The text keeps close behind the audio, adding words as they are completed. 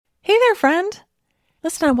Hey there, friend.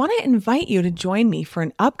 Listen, I want to invite you to join me for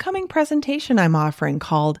an upcoming presentation I'm offering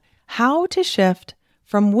called How to Shift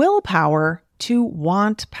from Willpower to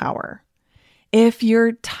Want Power. If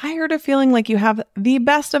you're tired of feeling like you have the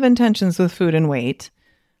best of intentions with food and weight,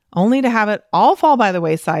 only to have it all fall by the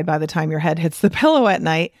wayside by the time your head hits the pillow at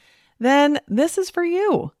night, then this is for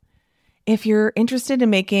you. If you're interested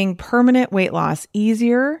in making permanent weight loss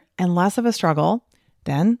easier and less of a struggle,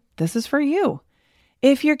 then this is for you.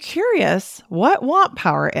 If you're curious what want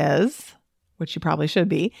power is, which you probably should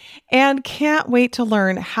be, and can't wait to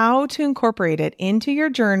learn how to incorporate it into your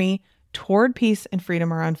journey toward peace and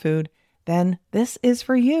freedom around food, then this is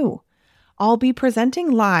for you. I'll be presenting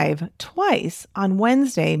live twice on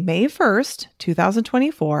Wednesday, May 1st,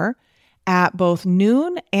 2024, at both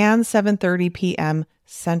noon and 7:30 p.m.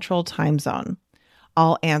 Central Time Zone.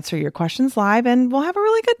 I'll answer your questions live and we'll have a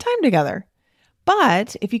really good time together.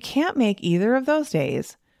 But if you can't make either of those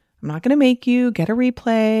days, I'm not going to make you get a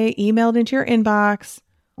replay emailed into your inbox,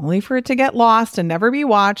 only for it to get lost and never be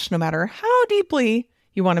watched, no matter how deeply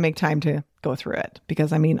you want to make time to go through it.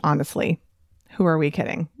 Because, honestly, who are we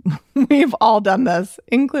kidding? We've all done this,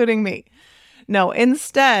 including me. No,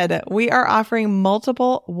 instead, we are offering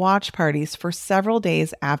multiple watch parties for several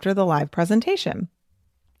days after the live presentation.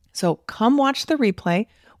 So come watch the replay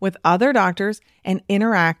with other doctors and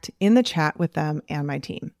interact in the chat with them and my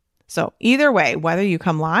team. So either way, whether you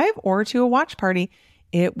come live or to a watch party,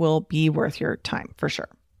 it will be worth your time for sure.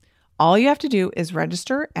 All you have to do is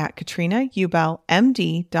register at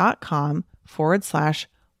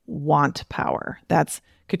katrinaubelmd.com/wantpower. That's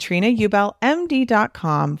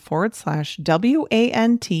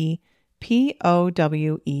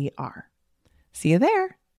katrinaubelmd.com/WANTPOWER. See you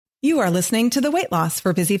there. You are listening to the Weight Loss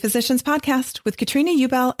for Busy Physicians podcast with Katrina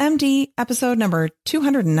Ubel, MD, episode number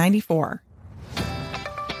 294.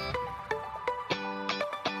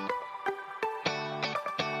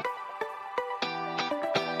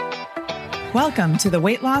 Welcome to the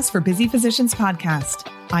Weight Loss for Busy Physicians podcast.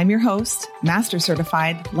 I'm your host, Master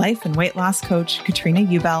Certified Life and Weight Loss Coach, Katrina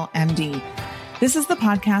Ubel, MD. This is the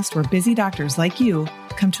podcast where busy doctors like you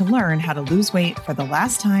come to learn how to lose weight for the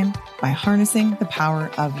last time by harnessing the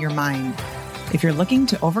power of your mind. If you're looking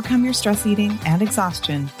to overcome your stress eating and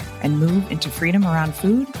exhaustion and move into freedom around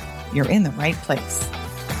food, you're in the right place.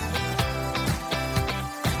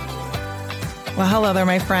 Well, hello there,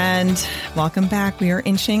 my friend. Welcome back. We are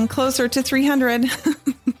inching closer to 300.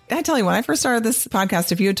 I tell you, when I first started this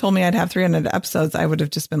podcast, if you had told me I'd have 300 episodes, I would have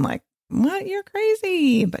just been like, what? You're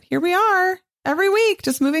crazy. But here we are every week,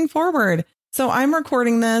 just moving forward. So I'm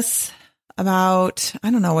recording this about,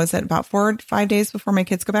 was it about 4 or 5 days before my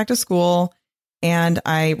kids go back to school? And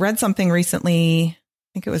I read something recently, I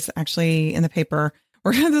think it was actually in the paper,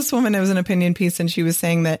 where this woman, it was an opinion piece, and she was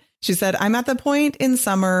saying that, she said, I'm at the point in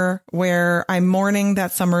summer where I'm mourning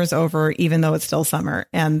that summer is over, even though it's still summer.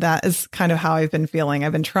 And that is kind of how I've been feeling.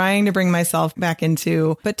 I've been trying to bring myself back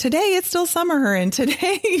into, but today it's still summer. And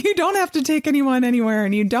today you don't have to take anyone anywhere,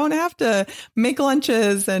 and you don't have to make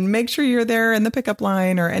lunches and make sure you're there in the pickup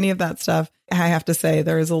line or any of that stuff. I have to say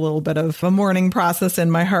there is a little bit of a mourning process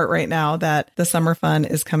in my heart right now that the summer fun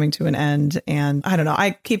is coming to an end. And I don't know,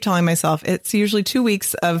 I keep telling myself it's usually 2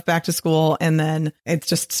 weeks of back to school, and then it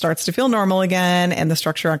just starts to feel normal again. And the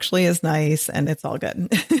structure actually is nice and it's all good.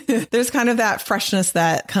 There's kind of that freshness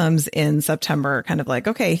that comes in September, kind of like,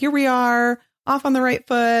 okay, here we are, off on the right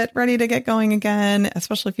foot, ready to get going again,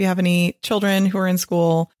 especially if you have any children who are in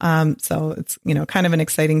school. So it's, kind of an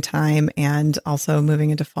exciting time, and also moving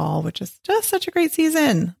into fall, which is just such a great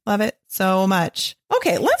season. Love it so much.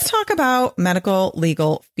 Okay, let's talk about medical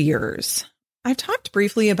legal fears. I've talked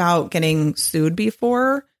briefly about getting sued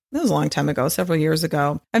before. That was a long time ago, several years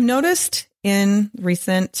ago. I've noticed in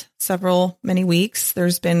recent many weeks,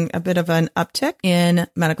 there's been a bit of an uptick in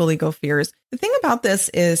medical legal fears. The thing about this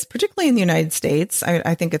is, particularly in the United States,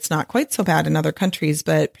 I think it's not quite so bad in other countries,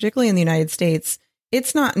 but particularly in the United States,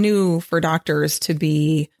 it's not new for doctors to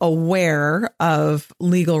be aware of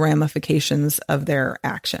legal ramifications of their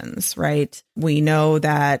actions, right? We know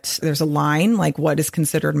that there's a line, like what is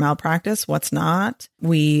considered malpractice, what's not.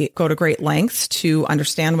 We go to great lengths to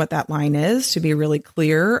understand what that line is, to be really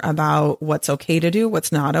clear about what's okay to do,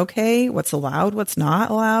 what's not okay, what's allowed, what's not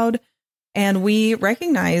allowed. And we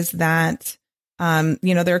recognize that,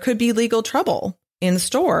 there could be legal trouble in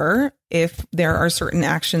store if there are certain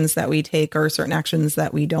actions that we take or certain actions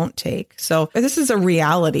that we don't take. So this is a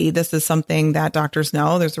reality. This is something that doctors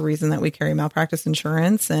know. There's a reason that we carry malpractice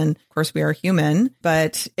insurance. And of course, we are human,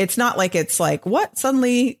 but it's not like it's like, what?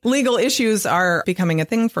 Suddenly legal issues are becoming a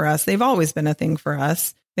thing for us. They've always been a thing for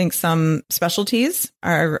us. think some specialties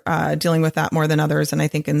are dealing with that more than others. And I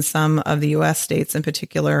think in some of the US states in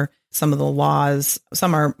particular, some of the laws,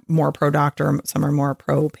 some are more pro-doctor, some are more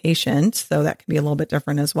pro-patient. So that can be a little bit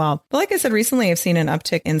different as well. But like I said, recently I've seen an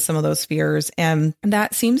uptick in some of those fears. And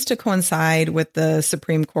that seems to coincide with the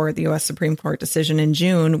Supreme Court, the US Supreme Court decision in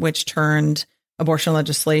June, which turned abortion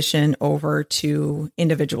legislation over to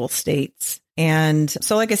individual states. And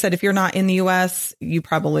so, like I said, if you're not in the US, you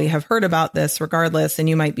probably have heard about this regardless, and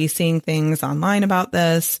you might be seeing things online about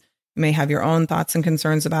this. You may have your own thoughts and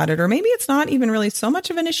concerns about it, or maybe it's not even really so much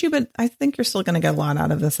of an issue, but I think you're still going to get a lot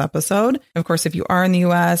out of this episode. Of course, if you are in the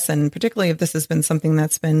US, and particularly if this has been something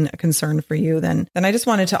that's been a concern for you, then I just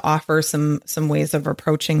wanted to offer some ways of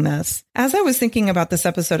approaching this. As I was thinking about this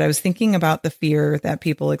episode, I was thinking about the fear that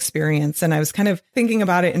people experience, and I was kind of thinking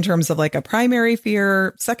about it in terms of like a primary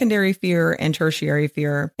fear, secondary fear, and tertiary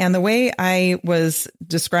fear. And the way I was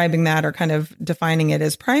describing that, or kind of defining it,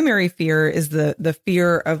 as primary fear is the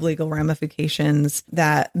fear of legal ramifications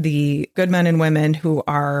that the good men and women who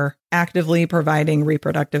are actively providing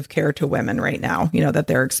reproductive care to women right now, that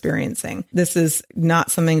they're experiencing. This is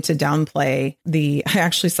not something to downplay. I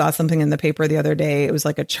actually saw something in the paper the other day. It was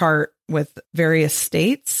like a chart with various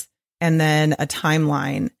states and then a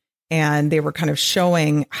timeline. And they were kind of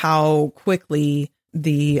showing how quickly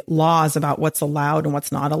the laws about what's allowed and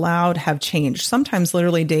what's not allowed have changed, sometimes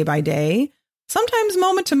literally day by day, sometimes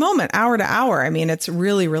moment to moment, hour to hour. I mean, it's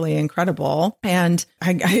really, really incredible. And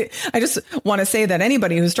I just want to say that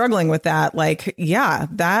anybody who's struggling with that,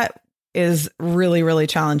 that is really, really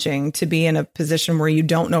challenging to be in a position where you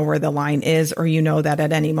don't know where the line is, or that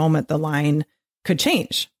at any moment the line could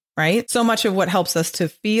change, right? So much of what helps us to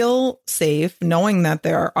feel safe, knowing that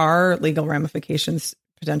there are legal ramifications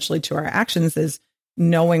potentially to our actions, is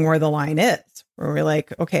knowing where the line is, where we're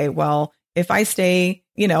like, okay, well, if I stay,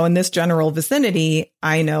 in this general vicinity,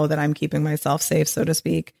 I know that I'm keeping myself safe, so to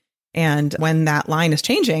speak. And when that line is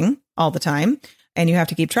changing all the time, and you have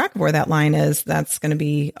to keep track of where that line is, that's going to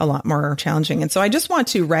be a lot more challenging. And so I just want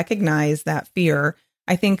to recognize that fear.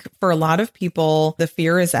 I think for a lot of people, the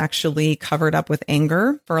fear is actually covered up with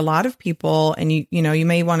anger. For a lot of people, and you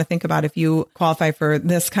may want to think about if you qualify for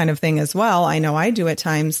this kind of thing as well. I know I do at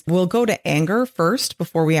times. We'll go to anger first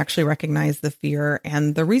before we actually recognize the fear.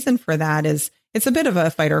 And the reason for that is it's a bit of a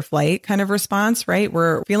fight or flight kind of response, right?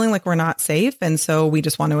 We're feeling like we're not safe. And so we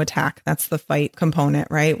just want to attack. That's the fight component,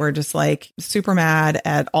 right? We're just like super mad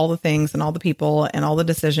at all the things and all the people and all the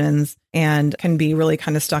decisions, and can be really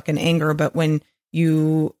kind of stuck in anger. But when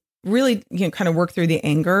you really, kind of work through the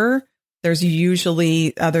anger, there's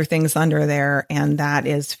usually other things under there. And that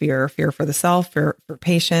is fear for the self, fear for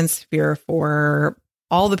patients, fear for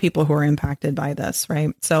all the people who are impacted by this, right?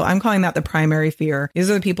 So I'm calling that the primary fear. These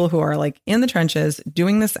are the people who are like in the trenches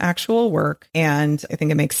doing this actual work. And I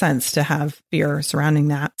think it makes sense to have fear surrounding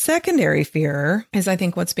that. Secondary fear is, I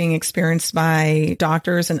think, what's being experienced by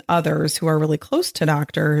doctors and others who are really close to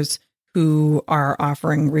doctors who are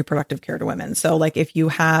offering reproductive care to women. So like if you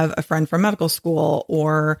have a friend from medical school,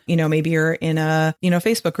 or, maybe you're in a,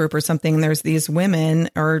 Facebook group or something, there's these women,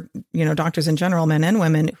 or, doctors in general, men and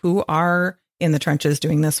women, who are in the trenches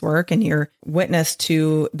doing this work, and you're witness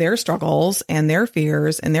to their struggles and their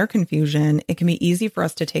fears and their confusion. It can be easy for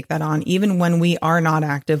us to take that on, even when we are not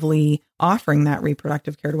actively offering that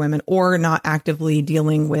reproductive care to women, or not actively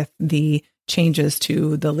dealing with the changes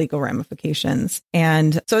to the legal ramifications.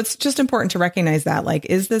 And so it's just important to recognize that, like,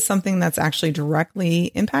 is this something that's actually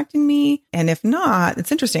directly impacting me? And if not,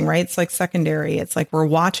 it's interesting, right? It's like secondary. It's like we're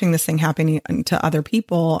watching this thing happening to other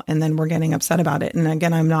people, and then we're getting upset about it. And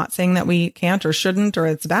again, I'm not saying that we can't or shouldn't, or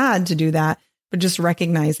it's bad to do that, but just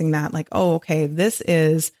recognizing that, like, oh, okay, this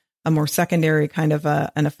is a more secondary kind of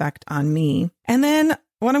an effect on me. And then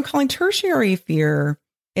what I'm calling tertiary fear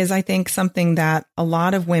is, I think, something that a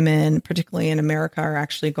lot of women, particularly in America, are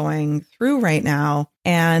actually going through right now.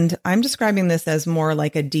 And I'm describing this as more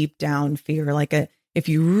like a deep down fear, if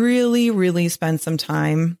you really, really spend some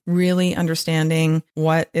time really understanding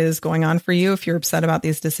what is going on for you, if you're upset about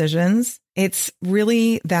these decisions, it's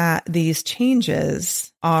really that these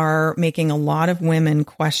changes are making a lot of women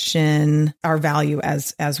question our value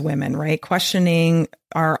as women, right? Questioning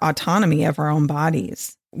our autonomy of our own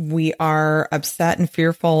bodies. We are upset and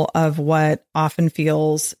fearful of what often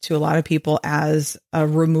feels to a lot of people as a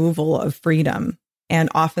removal of freedom. And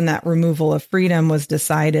often that removal of freedom was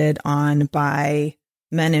decided on by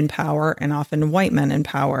men in power, and often white men in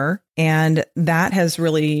power. And that has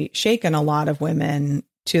really shaken a lot of women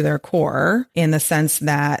to their core, in the sense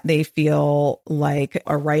that they feel like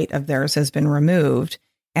a right of theirs has been removed.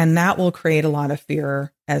 And that will create a lot of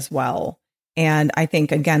fear as well. And I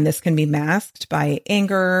think, again, this can be masked by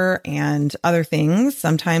anger and other things.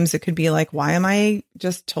 Sometimes it could be like, why am I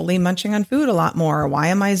just totally munching on food a lot more? Why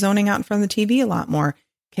am I zoning out in front of the TV a lot more?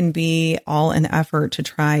 Can be all an effort to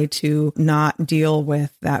try to not deal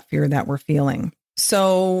with that fear that we're feeling.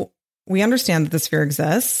 So we understand that this fear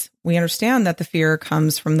exists. We understand that the fear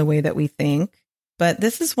comes from the way that we think. But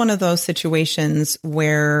this is one of those situations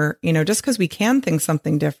where, just because we can think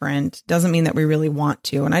something different doesn't mean that we really want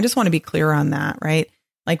to. And I just want to be clear on that, right?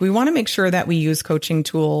 Like, we want to make sure that we use coaching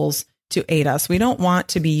tools to aid us. We don't want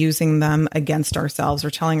to be using them against ourselves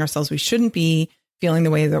or telling ourselves we shouldn't be feeling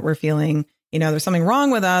the way that we're feeling. There's something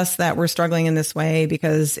wrong with us that we're struggling in this way,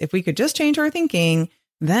 because if we could just change our thinking,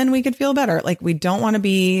 then we could feel better. Like, we don't want to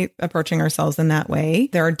be approaching ourselves in that way.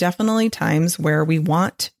 There are definitely times where we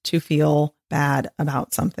want to feel bad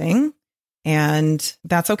about something, and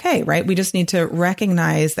that's okay, right? We just need to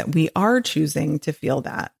recognize that we are choosing to feel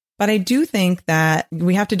that. But I do think that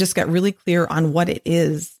we have to just get really clear on what it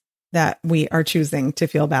is that we are choosing to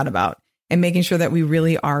feel bad about, and making sure that we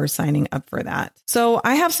really are signing up for that. So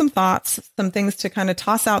I have some thoughts, some things to kind of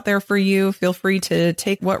toss out there for you. Feel free to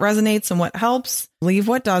take what resonates and what helps, leave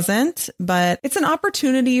what doesn't. But it's an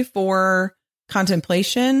opportunity for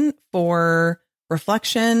contemplation, for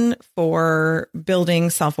reflection, for building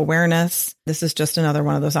self-awareness. This is just another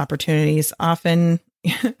one of those opportunities. Often,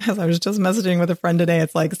 as I was just messaging with a friend today,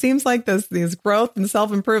 it's like, it seems like these growth and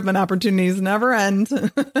self-improvement opportunities never end.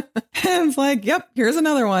 And it's like, yep, here's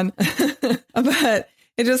another one. But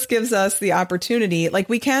it just gives us the opportunity, like,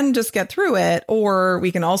 we can just get through it, or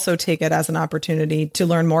we can also take it as an opportunity to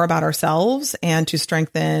learn more about ourselves and to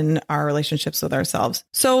strengthen our relationships with ourselves.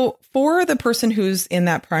 So for the person who's in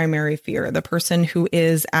that primary fear, the person who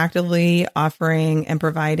is actively offering and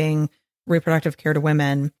providing reproductive care to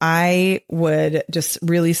women, I would just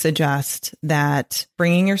really suggest that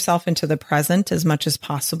bringing yourself into the present as much as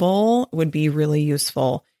possible would be really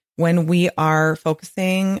useful. When we are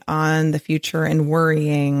focusing on the future and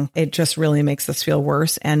worrying, it just really makes us feel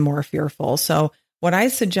worse and more fearful. So what I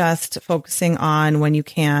suggest focusing on when you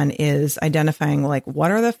can is identifying, like,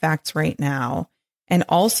 what are the facts right now? And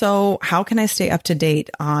also, how can I stay up to date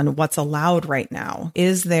on what's allowed right now?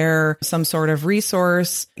 Is there some sort of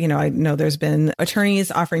resource? I know there's been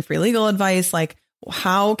attorneys offering free legal advice. Like,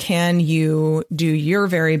 how can you do your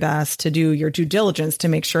very best to do your due diligence to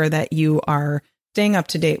make sure that you are staying up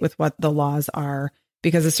to date with what the laws are?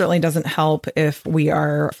 Because it certainly doesn't help if we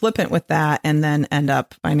are flippant with that and then end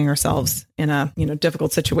up finding ourselves in a,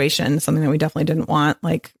 difficult situation, something that we definitely didn't want,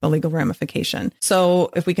 like a legal ramification. So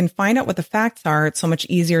if we can find out what the facts are, it's so much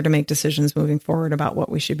easier to make decisions moving forward about what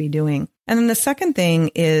we should be doing. And then the second thing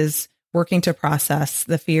is working to process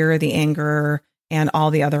the fear, the anger, and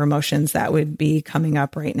all the other emotions that would be coming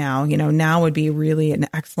up right now. Now would be really an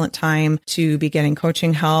excellent time to be getting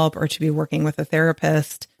coaching help or to be working with a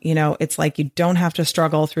therapist. It's like, you don't have to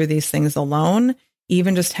struggle through these things alone.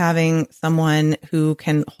 Even just having someone who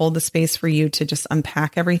can hold the space for you to just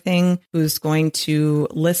unpack everything, who's going to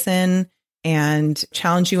listen and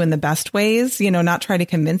challenge you in the best ways, not try to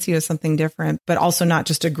convince you of something different, but also not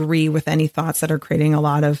just agree with any thoughts that are creating a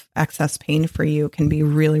lot of excess pain for you, can be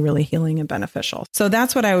really, really healing and beneficial. So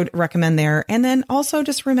that's what I would recommend there. And then also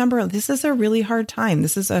just remember, this is a really hard time.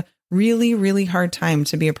 This is a really, really hard time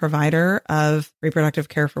to be a provider of reproductive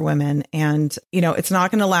care for women. And, it's not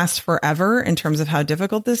going to last forever in terms of how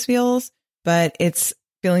difficult this feels, but it's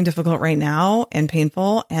feeling difficult right now and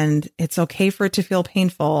painful. And it's okay for it to feel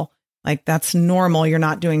painful. Like, that's normal. You're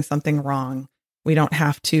not doing something wrong. We don't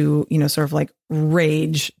have to, sort of like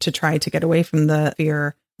rage to try to get away from the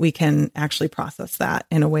fear. We can actually process that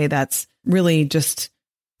in a way that's really just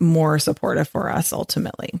more supportive for us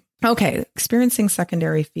ultimately. Okay, experiencing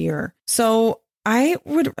secondary fear. So I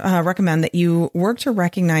would recommend that you work to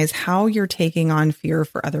recognize how you're taking on fear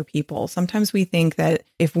for other people. Sometimes we think that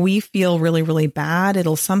if we feel really, really bad,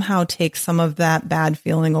 it'll somehow take some of that bad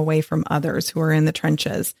feeling away from others who are in the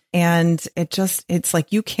trenches. And it's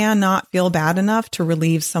like, you cannot feel bad enough to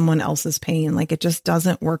relieve someone else's pain. Like, it just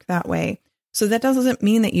doesn't work that way. So that doesn't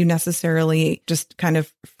mean that you necessarily just kind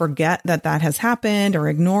of forget that has happened or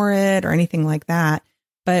ignore it or anything like that.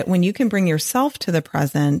 But when you can bring yourself to the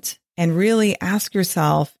present and really ask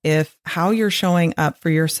yourself if how you're showing up for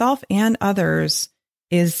yourself and others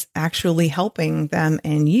is actually helping them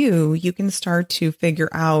and you can start to figure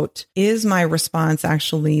out, is my response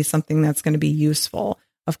actually something that's going to be useful?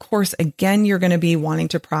 Of course, again, you're going to be wanting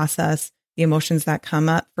to process the emotions that come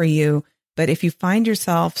up for you. But if you find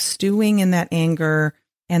yourself stewing in that anger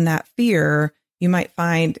and that fear, you might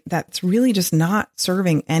find that's really just not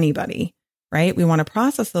serving anybody. right? We want to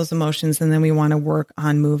process those emotions and then we want to work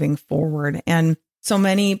on moving forward. And so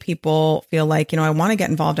many people feel like, I want to get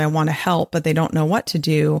involved, I want to help, but they don't know what to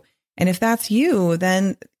do. And if that's you,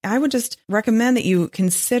 then I would just recommend that you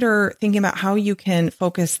consider thinking about how you can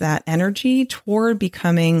focus that energy toward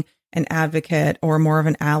becoming an advocate or more of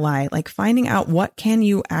an ally, like finding out what can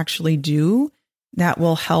you actually do that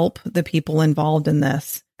will help the people involved in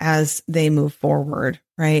this as they move forward,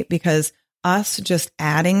 right? Because us just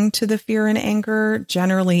adding to the fear and anger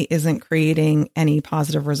generally isn't creating any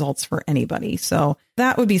positive results for anybody. So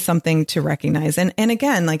that would be something to recognize. And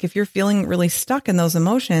again, like if you're feeling really stuck in those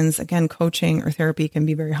emotions, again, coaching or therapy can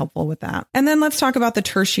be very helpful with that. And then let's talk about the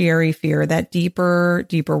tertiary fear, that deeper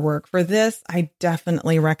work. For this, I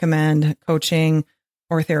definitely recommend coaching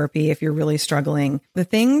or therapy if you're really struggling. The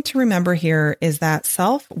thing to remember here is that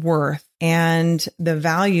self-worth and the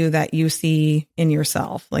value that you see in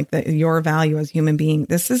yourself, like your value as a human being,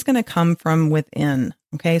 this is going to come from within.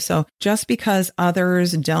 Okay. So just because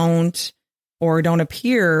others don't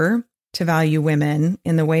appear to value women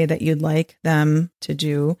in the way that you'd like them to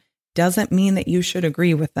do, doesn't mean that you should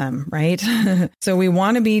agree with them, right? So we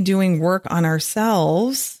want to be doing work on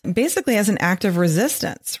ourselves basically as an act of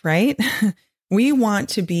resistance, right? We want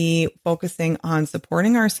to be focusing on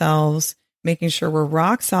supporting ourselves, making sure we're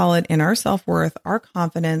rock solid in our self-worth, our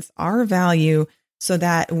confidence, our value, so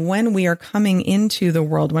that when we are coming into the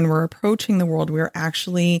world, when we're approaching the world, we're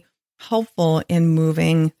actually helpful in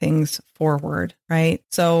moving things forward, right?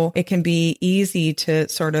 So it can be easy to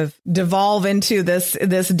sort of devolve into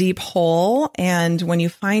this deep hole. And when you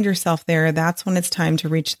find yourself there, that's when it's time to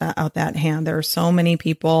reach out that hand. There are so many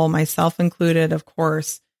people, myself included, of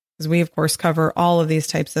course, because we, of course, cover all of these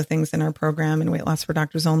types of things in our program and Weight Loss for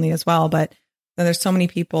Doctors Only as well. But there's so many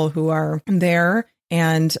people who are there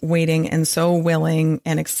and waiting and so willing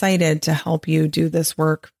and excited to help you do this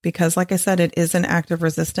work. Because like I said, it is an act of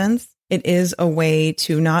resistance. It is a way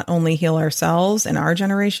to not only heal ourselves and our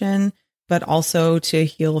generation, but also to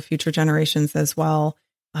heal future generations as well.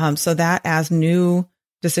 So that as new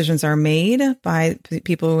decisions are made by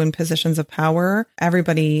people in positions of power,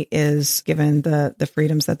 everybody is given the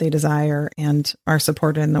freedoms that they desire and are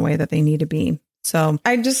supported in the way that they need to be. So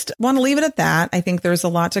I just want to leave it at that. I think there's a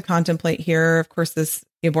lot to contemplate here. Of course, the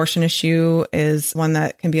abortion issue is one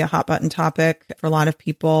that can be a hot button topic for a lot of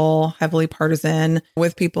people, heavily partisan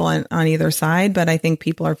with people on either side. But I think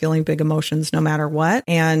people are feeling big emotions no matter what.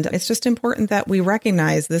 And it's just important that we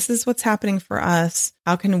recognize this is what's happening for us.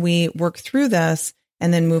 How can we work through this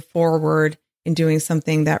and then move forward in doing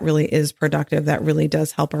something that really is productive, that really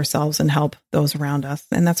does help ourselves and help those around us.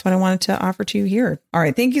 And that's what I wanted to offer to you here. All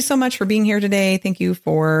right. Thank you so much for being here today. Thank you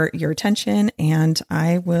for your attention, and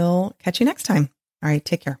I will catch you next time. All right.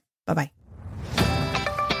 Take care. Bye-bye.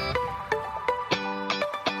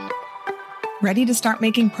 Ready to start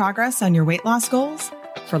making progress on your weight loss goals?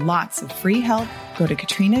 For lots of free help, go to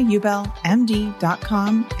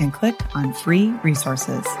KatrinaUbelMD.com and click on free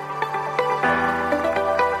resources.